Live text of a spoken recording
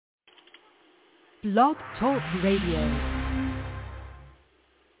Blog Talk Radio.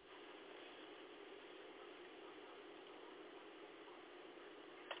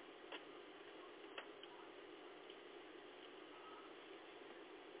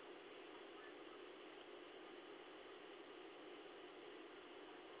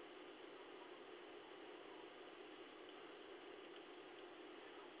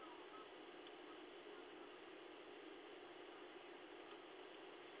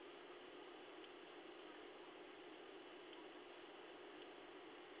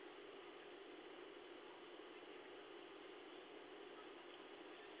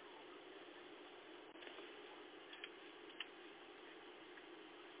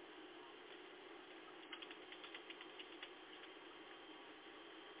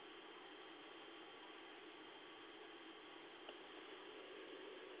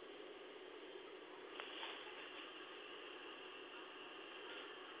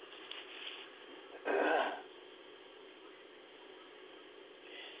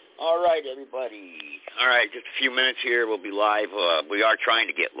 All right, everybody. All right, just a few minutes here. We'll be live. We are trying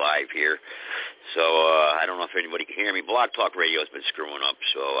to get live here. So I don't know if anybody can hear me. Blog Talk Radio has been screwing up.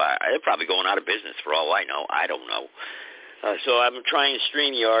 So they're probably going out of business for all I know. I don't know. So I'm trying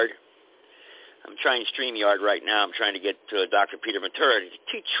StreamYard. Right now. I'm trying to get Dr. Peter Ventura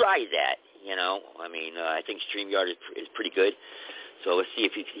to try that, you know. I mean, I think StreamYard is pretty good. So let's see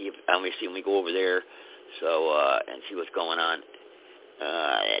let me see when we go over there and see what's going on.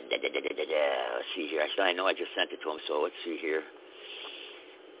 Let's see here. I know I just sent it to him, so let's see here.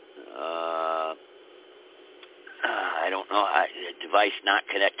 I don't know. Device not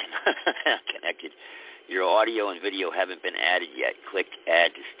connected. Not connected. Your audio and video haven't been added yet. Click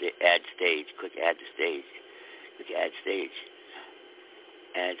add stage. Click add to stage. Click add stage.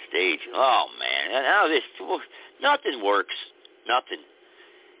 Add stage. Oh man, now nothing works. Nothing.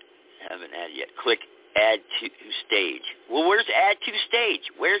 Haven't added yet. Click add to stage. Well, where's add to stage?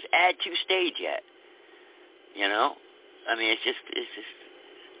 Where's add to stage at? You know? I mean, it's just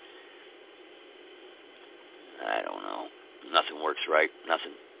I don't know. Nothing works right.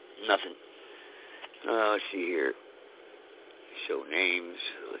 Nothing. Let's see here. Show names.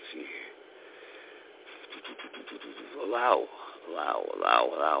 Let's see here. Allow.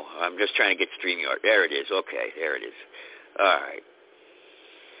 I'm just trying to get StreamYard. There it is. Okay, there it is. All right.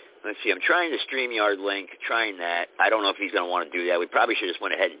 Let's see, I'm trying the StreamYard link, trying that. I don't know if he's going to want to do that. We probably should have just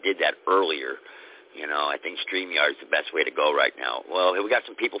went ahead and did that earlier. You know, I think StreamYard is the best way to go right now. Well, we got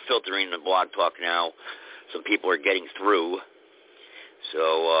some people filtering in the Blog Talk now. Some people are getting through.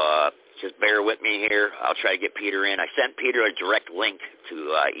 So just bear with me here. I'll try to get Peter in. I sent Peter a direct link to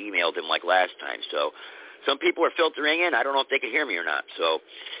emailed him like last time. So some people are filtering in. I don't know if they can hear me or not. So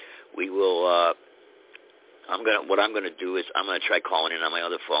we will... What I'm gonna do is I'm gonna try calling in on my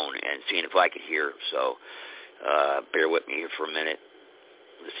other phone and seeing if I can hear. So bear with me here for a minute.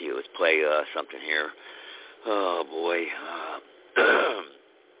 Let's see. Let's play something here. Oh boy.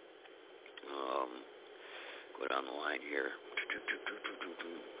 Go down the line here.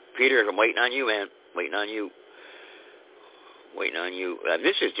 Peter, I'm waiting on you, man. Waiting on you.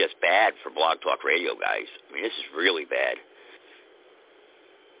 This is just bad for Blog Talk Radio, guys. I mean, this is really bad.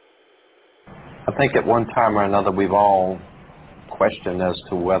 I think at one time or another we've all questioned as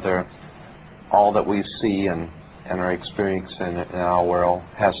to whether all that we see and are experiencing in our world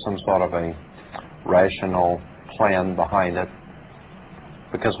has some sort of a rational plan behind it.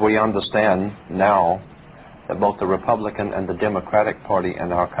 Because we understand now that both the Republican and the Democratic Party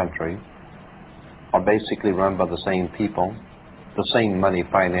in our country are basically run by the same people. The same money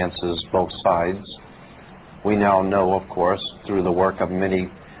finances both sides. We now know, of course, through the work of many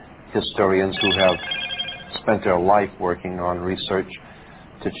historians who have spent their life working on research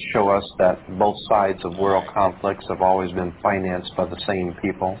to show us that both sides of world conflicts have always been financed by the same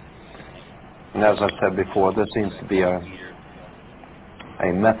people. And as I've said before, there seems to be a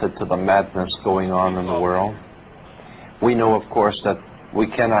method to the madness going on in the world. We know, of course, that we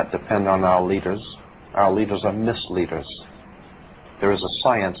cannot depend on our leaders. Our leaders are misleaders. There is a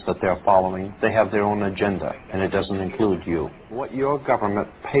science that they're following. They have their own agenda, and it doesn't include you. What your government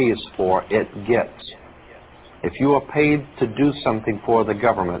pays for, it gets. If you are paid to do something for the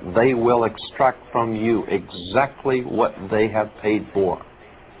government, they will extract from you exactly what they have paid for.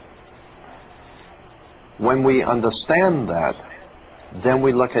 When we understand that, then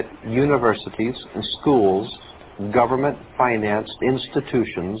we look at universities and schools, government-financed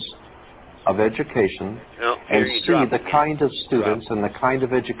institutions of education, and see the kind of students and the kind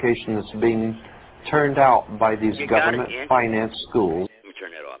of education that's being turned out by these government-financed schools. Let me turn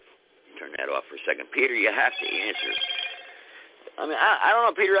that off for a second. Peter, you have to answer. I mean, I don't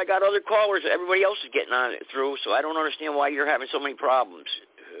know, Peter. I got other callers. Everybody else is getting on it through, so I don't understand why you're having so many problems.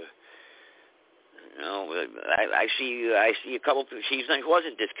 You know, I see a couple. She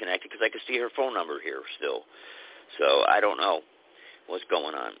wasn't disconnected because I could see her phone number here still. So I don't know what's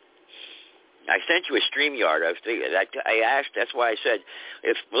going on. I sent you a StreamYard. I asked. That's why I said,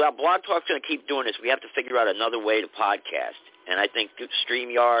 if Blog Talk's going to keep doing this, we have to figure out another way to podcast. And I think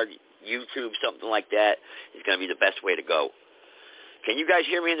StreamYard, YouTube, something like that is going to be the best way to go. Can you guys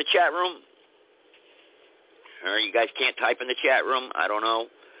hear me in the chat room? Or you guys can't type in the chat room? I don't know.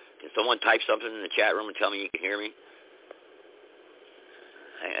 Can someone type something in the chat room and tell me you can hear me?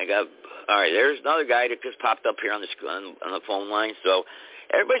 All right, there's another guy that just popped up here on the phone line. So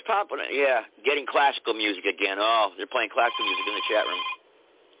everybody's popping, getting classical music again. Oh, they're playing classical music in the chat room.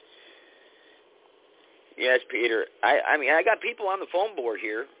 Yes, Peter. I mean, I got people on the phone board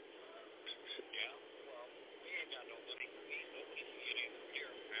here.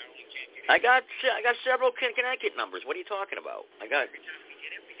 I got several Connecticut numbers. What are you talking about?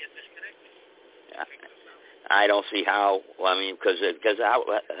 I don't see how. Well, I mean, because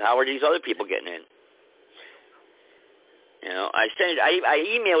how are these other people getting in? You know, I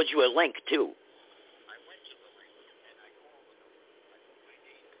emailed you a link too.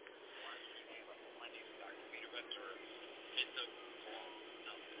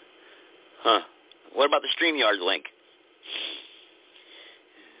 Huh? What about the StreamYard link?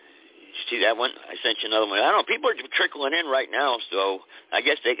 See that one? I sent you another one. I don't know. People are trickling in right now, so I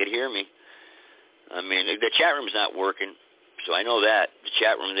guess they could hear me. I mean, the chat room's not working, so I know that. The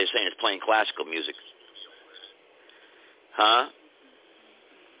chat room, they're saying it's playing classical music. Huh?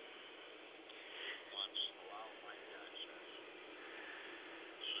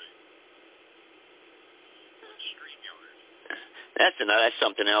 That's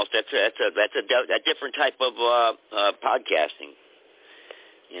something else. That's a different type of podcasting.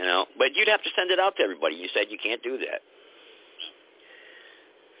 You know, but you'd have to send it out to everybody. You said you can't do that.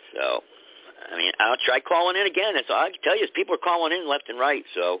 So, I mean, I'll try calling in again. That's all I can tell you is people are calling in left and right.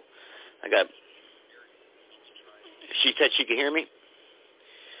 So, she said she could hear me.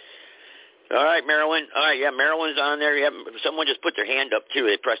 All right, Marilyn. All right, yeah, Marilyn's on there. Yeah, someone just put their hand up too.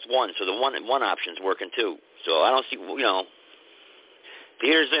 They pressed 1, so the one option's working too. So I don't see, you know,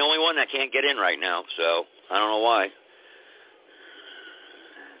 Peter's the only one that can't get in right now. So I don't know why.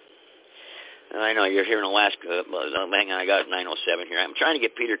 I know you're here in Alaska. Hang on, I got 907 here. I'm trying to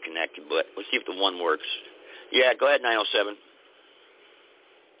get Peter connected, but let's see if the one works. Yeah, go ahead, 907.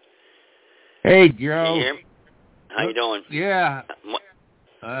 Hey, Joe. Can you hear me? How you doing? Yeah.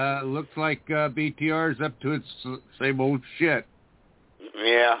 Looks like BTR's up to its same old shit.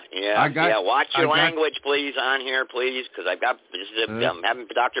 Yeah. Watch your language, please, on here, please, because I'm having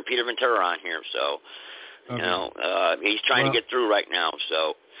Dr. Peter Ventura on here, so you know he's trying to get through right now.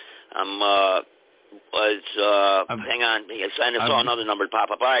 So hang on. I saw another number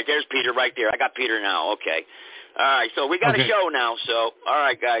pop up. All right, there's Peter right there. I got Peter now. Okay. All right, so we got a show now. So all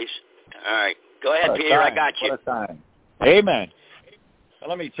right, guys. All right, go ahead, Peter. I got you. What a time. Amen. Well,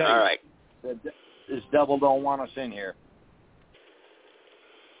 let me tell you. All right. This devil don't want us in here.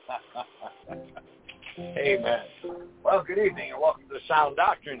 Amen. Well, good evening and welcome to the Sound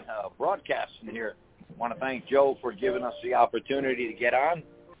Doctrine broadcasting here. I want to thank Joe for giving us the opportunity to get on.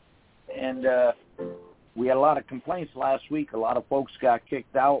 And we had a lot of complaints last week. A lot of folks got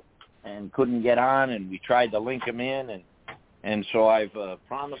kicked out and couldn't get on, and we tried to link them in. And so I've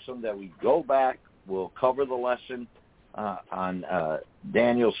promised them that we go back. We'll cover the lesson on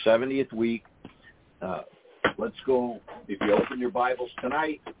Daniel's 70th week. Let's go, if you open your Bibles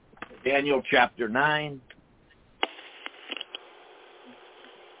tonight, Daniel chapter 9,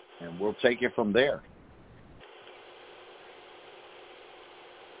 and we'll take it from there.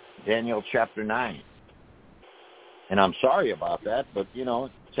 Daniel chapter 9. And I'm sorry about that, but, you know,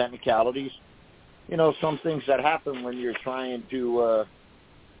 technicalities, you know, some things that happen when you're trying to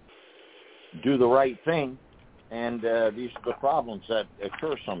do the right thing, and these are the problems that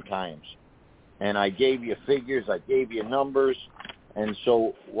occur sometimes. And I gave you figures, I gave you numbers, and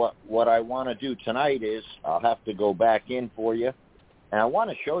so what I want to do tonight is I'll have to go back in for you, and I want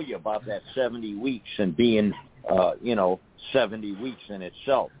to show you about that 70 weeks and being, 70 weeks in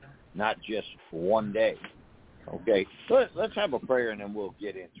itself, not just one day. Okay, so let's have a prayer, and then we'll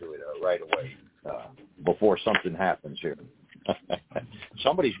get into it right away before something happens here.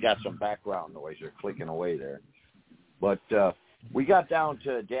 Somebody's got some background noise. They're clicking away there. But we got down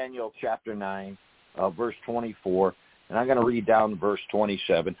to Daniel chapter 9, verse 24, and I'm going to read down verse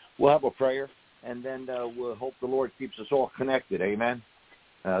 27. We'll have a prayer, and then we'll hope the Lord keeps us all connected. Amen.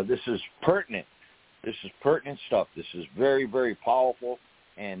 This is pertinent This is pertinent stuff. This is very, very powerful,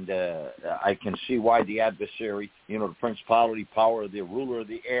 and I can see why the adversary, the principality, power, the ruler of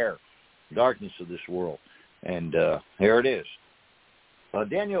the air, darkness of this world. And here it is.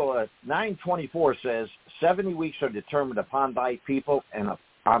 Daniel 9:24 says, 70 weeks are determined upon thy people and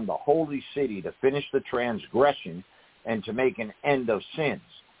on the holy city to finish the transgression and to make an end of sins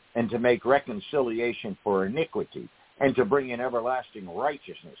and to make reconciliation for iniquity and to bring in everlasting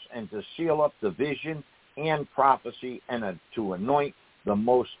righteousness and to seal up the vision and prophecy and to anoint the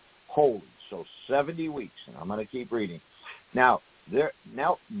most holy. So 70 weeks, and I'm going to keep reading. Now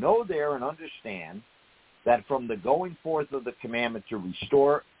know there and understand that from the going forth of the commandment to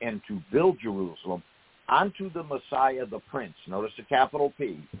restore and to build Jerusalem unto the Messiah the Prince, notice the capital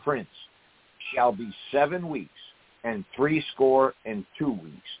P, Prince, shall be 7 weeks and 62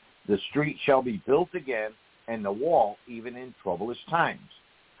 weeks. The street shall be built again, and the wall even in troublous times.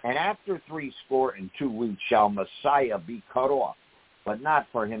 And after 62 weeks shall Messiah be cut off, but not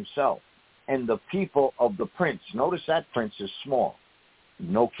for himself. And the people of the Prince, notice that Prince is small,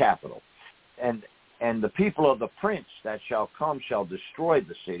 no capital. And the people of the Prince that shall come shall destroy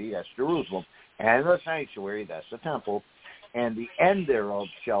the city, that's Jerusalem, and the sanctuary, that's the temple, and the end thereof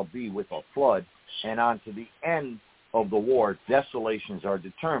shall be with a flood, and unto the end of the war desolations are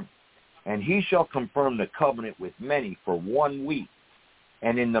determined. And he shall confirm the covenant with many for 1 week.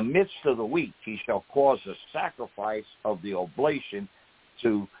 And in the midst of the week he shall cause the sacrifice of the oblation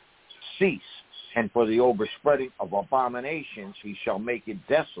to cease. And for the overspreading of abominations he shall make it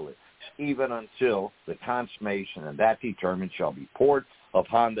desolate, even until the consummation, and that determined shall be poured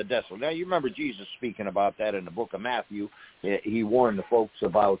upon the desolate. Now, you remember Jesus speaking about that in the book of Matthew. He warned the folks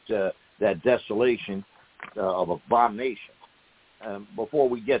about that desolation of abomination. Before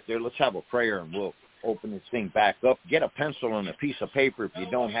we get there, let's have a prayer, and we'll open this thing back up. Get a pencil and a piece of paper if you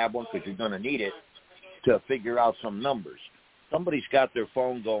don't have one, because you're going to need it to figure out some numbers. Somebody's got their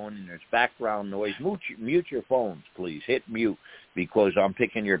phone going, and there's background noise. Mute your phones, please. Hit mute, because I'm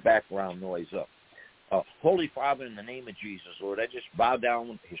picking your background noise up. Holy Father, in the name of Jesus, Lord, I just bow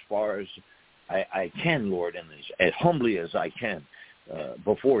down as far as I can, Lord, and as humbly as I can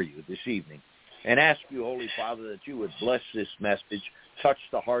before you this evening. And ask you, Holy Father, that you would bless this message, touch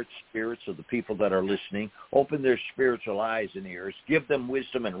the hearts, spirits of the people that are listening, open their spiritual eyes and ears, give them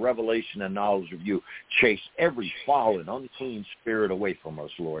wisdom and revelation and knowledge of you. Chase every foul and unclean spirit away from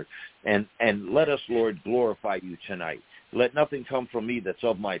us, Lord. And let us, Lord, glorify you tonight. Let nothing come from me that's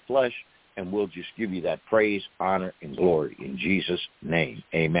of my flesh, and we'll just give you that praise, honor, and glory. In Jesus' name,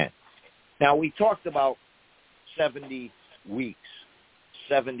 amen. Now, we talked about 70 weeks.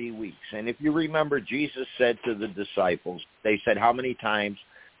 70 weeks. And if you remember, Jesus said to the disciples, they said, how many times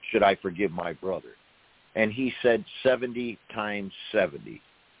should I forgive my brother? And he said 70 times 70.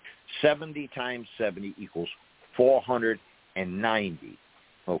 70 times 70 equals 490.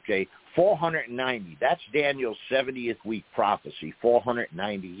 Okay? 490. That's Daniel's 70th week prophecy,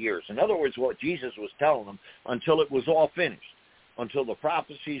 490 years. In other words, what Jesus was telling them, until it was all finished, until the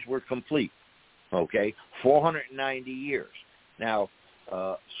prophecies were complete. Okay? 490 years. Now,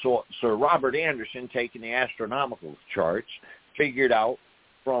 so Sir Robert Anderson, taking the astronomical charts, figured out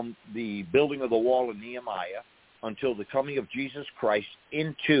from the building of the wall of Nehemiah until the coming of Jesus Christ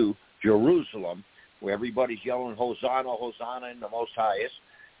into Jerusalem, where everybody's yelling, Hosanna, Hosanna in the Most Highest,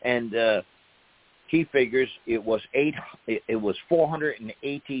 and he figures it was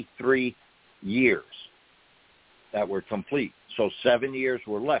 483 years that were complete. So 7 years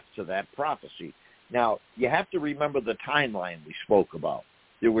were left to that prophecy. Now, you have to remember the timeline we spoke about.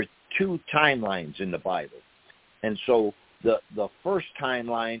 There were 2 timelines in the Bible. And so the first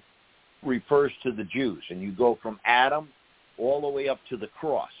timeline refers to the Jews. And you go from Adam all the way up to the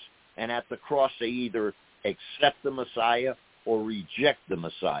cross. And at the cross, they either accept the Messiah or reject the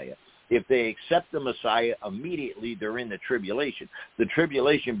Messiah. If they accept the Messiah, immediately they're in the tribulation. The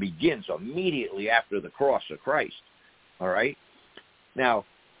tribulation begins immediately after the cross of Christ. All right? Now,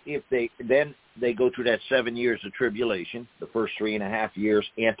 if they go through that 7 years of tribulation. The first 3.5 years,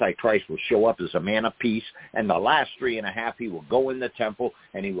 Antichrist will show up as a man of peace, and the last 3.5, he will go in the temple,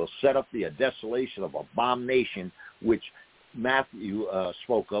 and he will set up the desolation of abomination, which Matthew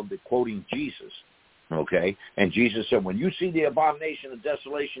spoke of, quoting Jesus. Okay? And Jesus said, when you see the abomination of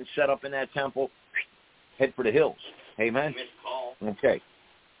desolation set up in that temple, head for the hills. Amen? Okay.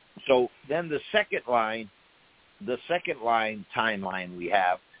 So then the second line timeline we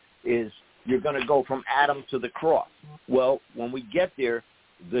have is you're going to go from Adam to the cross. Well, when we get there,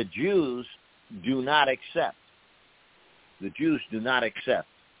 the Jews do not accept. The Jews do not accept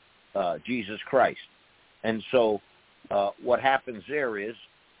Jesus Christ. And so what happens there is,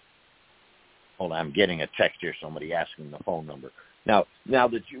 Hold on, I'm getting a text here, somebody asking the phone number. Now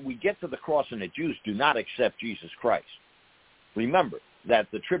we get to the cross, and the Jews do not accept Jesus Christ. Remember that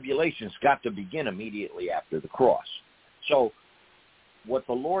the tribulation's got to begin immediately after the cross. So what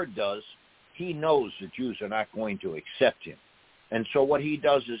the Lord does, he knows the Jews are not going to accept him. And so what he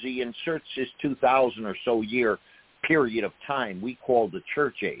does is he inserts his 2,000 or so year period of time we call the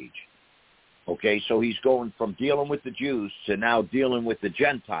church age. Okay, so he's going from dealing with the Jews to now dealing with the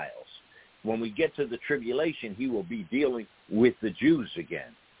Gentiles. When we get to the tribulation, he will be dealing with the Jews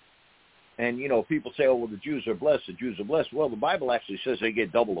again. And, you know, people say, oh, well, the Jews are blessed, the Jews are blessed. Well, the Bible actually says they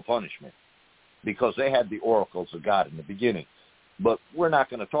get double the punishment because they had the oracles of God in the beginning. But we're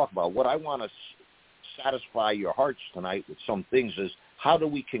not going to talk about. What I want to satisfy your hearts tonight with some things is, how do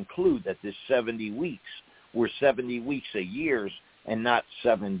we conclude that this 70 weeks were 70 weeks a year and not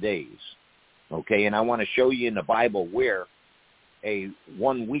 7 days? Okay, and I want to show you in the Bible where a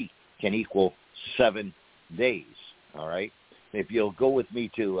 1 week can equal 7 days, all right? If you'll go with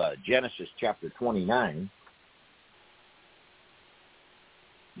me to Genesis chapter 29.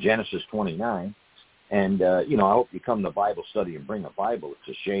 Genesis 29. And, you know, I hope you come to Bible study and bring a Bible.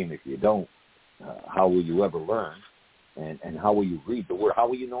 It's a shame if you don't. How will you ever learn? And how will you read the Word? How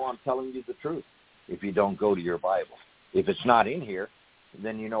will you know I'm telling you the truth if you don't go to your Bible? If it's not in here,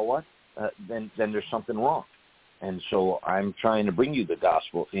 then you know what? Then there's something wrong. And so I'm trying to bring you the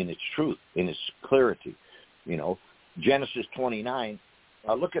gospel in its truth, in its clarity. You know, Genesis 29,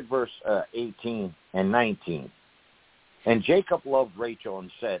 look at verse 18 and 19. And Jacob loved Rachel and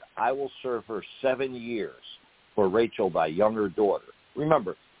said, I will serve her 7 years for Rachel, thy younger daughter.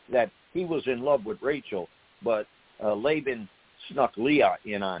 Remember that he was in love with Rachel, but Laban snuck Leah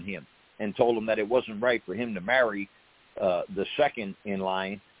in on him and told him that it wasn't right for him to marry the second in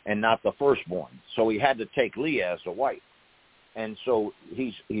line and not the firstborn. So he had to take Leah as a wife. And so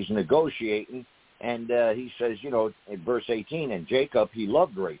he's negotiating, and he says, you know, in verse 18, and Jacob, he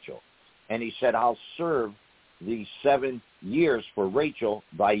loved Rachel. And he said, I'll serve these 7 years for Rachel,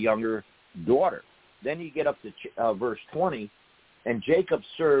 thy younger daughter. Then you get up to verse 20, and Jacob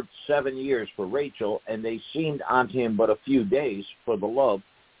served 7 years for Rachel, and they seemed unto him but a few days for the love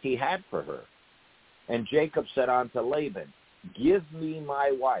he had for her. And Jacob said unto Laban, give me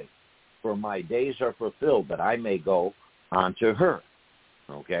my wife, for my days are fulfilled, that I may go unto her.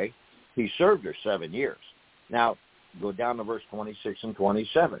 Okay? He served her 7 years. Now, go down to verse 26 and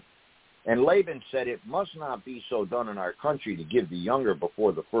 27. And Laban said, it must not be so done in our country to give the younger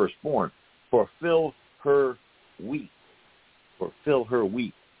before the firstborn. Fulfill her week. Fulfill her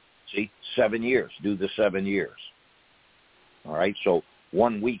week. See, 7 years. Do the 7 years. All right, so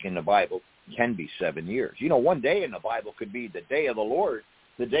 1 week in the Bible can be 7 years. You know, 1 day in the Bible could be the day of the Lord.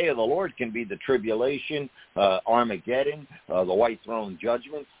 The day of the Lord can be the tribulation, Armageddon, the white throne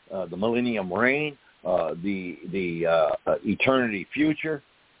judgment, the millennium reign, the eternity future.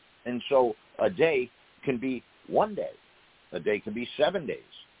 And so a day can be 1 day. A day can be 7 days.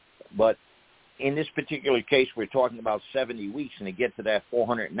 But in this particular case, we're talking about 70 weeks, and to get to that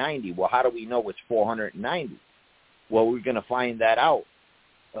 490, well, how do we know it's 490? Well, we're going to find that out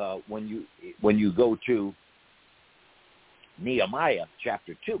when you go to Nehemiah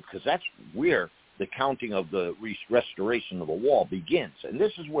chapter 2, because that's where the counting of the restoration of the wall begins. And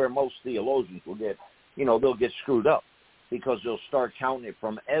this is where most theologians will get, you know, they'll get screwed up, because they'll start counting it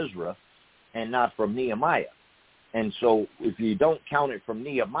from Ezra and not from Nehemiah. And so if you don't count it from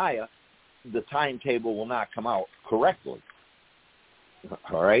Nehemiah, the timetable will not come out correctly.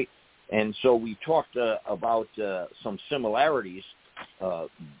 All right? And so we talked about some similarities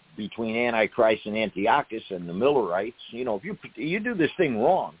between Antichrist and Antiochus and the Millerites. You know, if you do this thing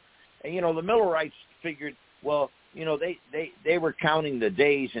wrong, and, you know, the Millerites figured, well, you know, they were counting the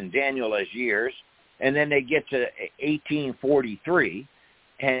days in Daniel as years, and then they get to 1843,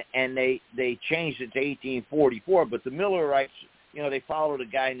 and they changed it to 1844. But the Millerites, you know, they followed a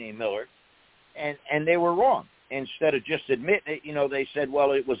guy named Miller, and they were wrong. Instead of just admitting it, you know, they said,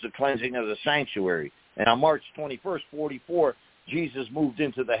 well, it was the cleansing of the sanctuary. And on March 21st, 44, Jesus moved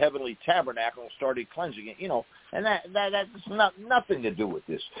into the heavenly tabernacle and started cleansing it, you know, and that's nothing to do with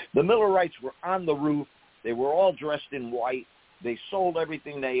this. The Millerites were on the roof. They were all dressed in white. They sold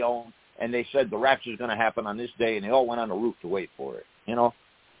everything they owned, and they said the rapture is going to happen on this day, and they all went on the roof to wait for it, you know,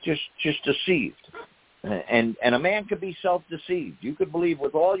 just deceived. And a man could be self-deceived. You could believe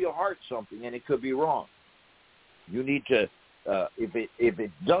with all your heart something, and it could be wrong. You need to, if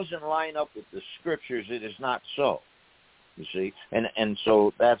it doesn't line up with the scriptures, it is not so. You see, and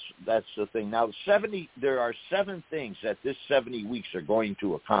so that's the thing. Now, there are 7 things that this 70 weeks are going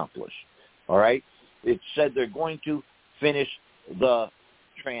to accomplish. All right, it said they're going to finish the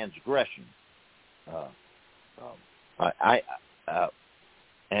transgression.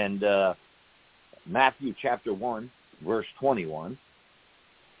 Matthew chapter 1, verse 21,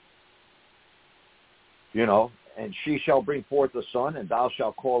 and she shall bring forth a son, and thou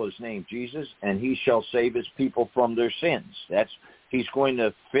shalt call his name Jesus, and he shall save his people from their sins. He's going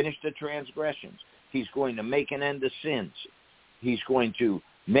to finish the transgressions. He's going to make an end of sins. He's going to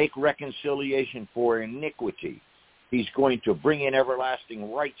make reconciliation for iniquity. He's going to bring in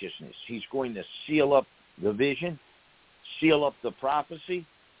everlasting righteousness. He's going to seal up the vision, seal up the prophecy,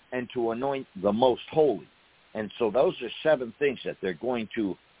 and to anoint the most holy. And so those are 7 things that they're going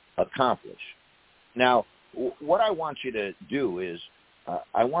to accomplish. Now, what I want you to do is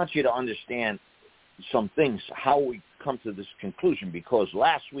I want you to understand some things, how we come to this conclusion, because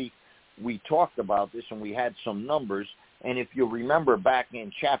last week we talked about this and we had some numbers, and if you remember back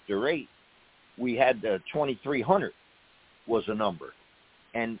in chapter 8, we had 2,300 was a number.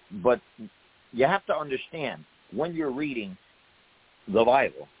 But you have to understand, when you're reading the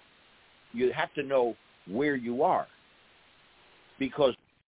Bible, you have to know where you are, because